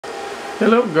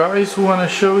Hello guys, we want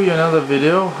to show you another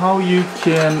video how you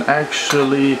can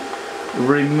actually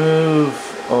remove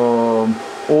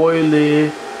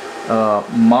oily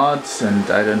muds and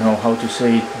I don't know how to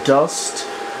say it, dust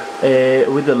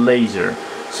with a laser.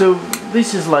 So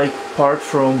this is like part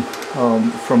from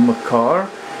a car,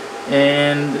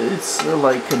 and it's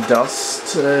like a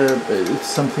dust, it's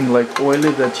something like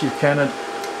oily that you cannot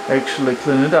actually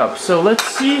clean it up. So let's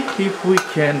see if we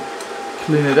can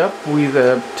clean it up with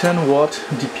a 10 watt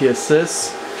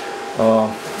DPSS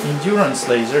endurance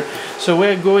laser. So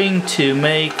we're going to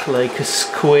make like a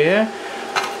square,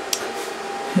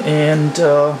 and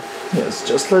yes,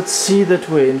 just let's see that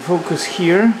we're in focus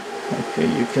here. Okay,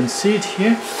 you can see it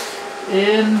here,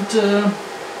 and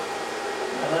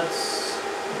that's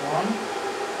one.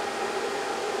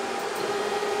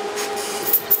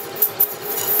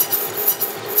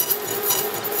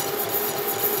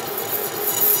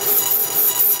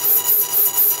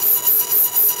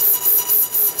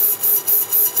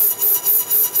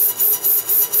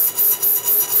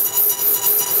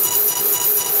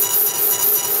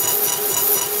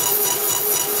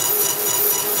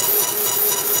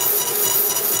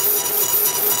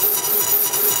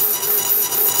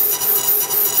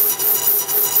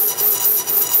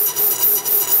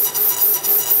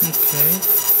 Okay,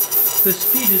 the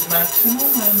speed is maximum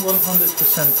and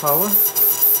 100% power.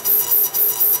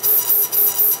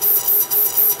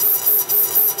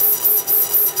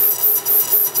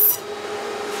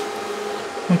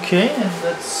 Okay, and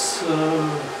let's do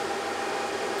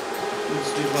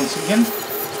it once again.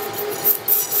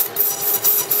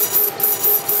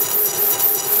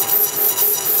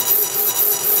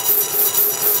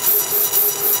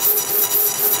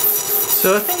 So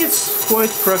I think it's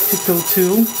quite practical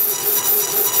tool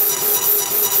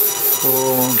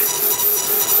for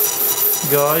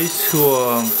guys who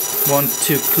want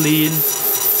to clean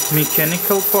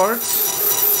mechanical parts.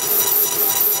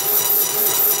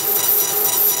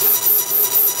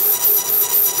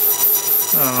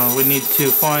 We need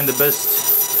to find the best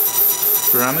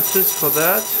parameters for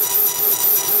that,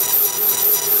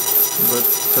 but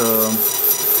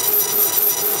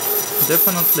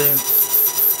definitely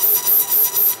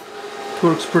it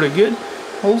works pretty good.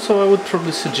 Also, I would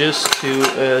probably suggest to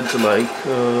add like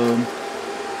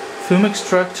foam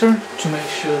extractor to make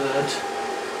sure that it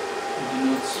do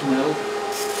not smell.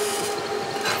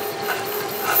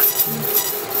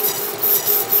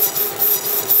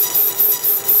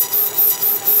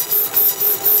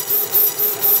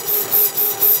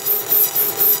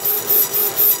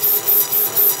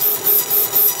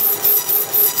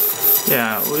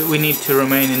 Yeah, we need to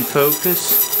remain in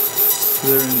focus. It's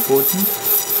very important.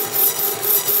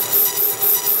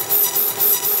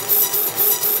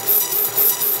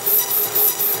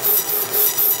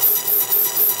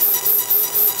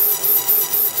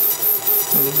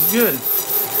 It looks good.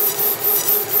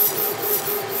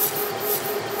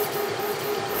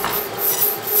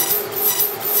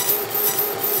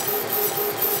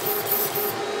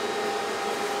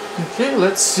 Okay,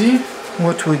 let's see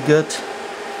what we got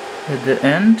at the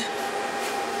end.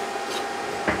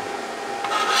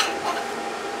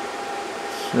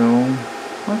 So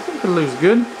I think it looks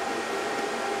good,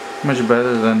 much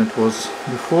better than it was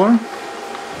before.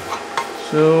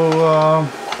 So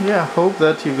yeah, hope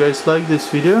that you guys like this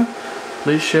video.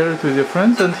 Please share it with your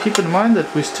friends, and keep in mind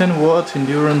that with 10 watt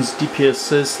endurance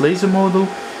DPSS laser model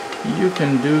you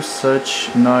can do such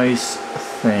nice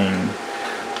thing.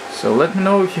 So let me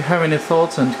know if you have any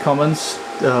thoughts and comments.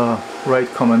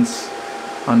 Write comments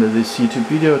under this YouTube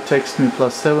video. Text me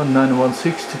 +7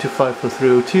 916 225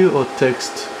 4302, or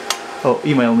text or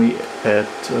email me at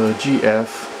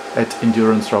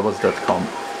gf@endurancerobots.com.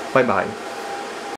 Bye bye.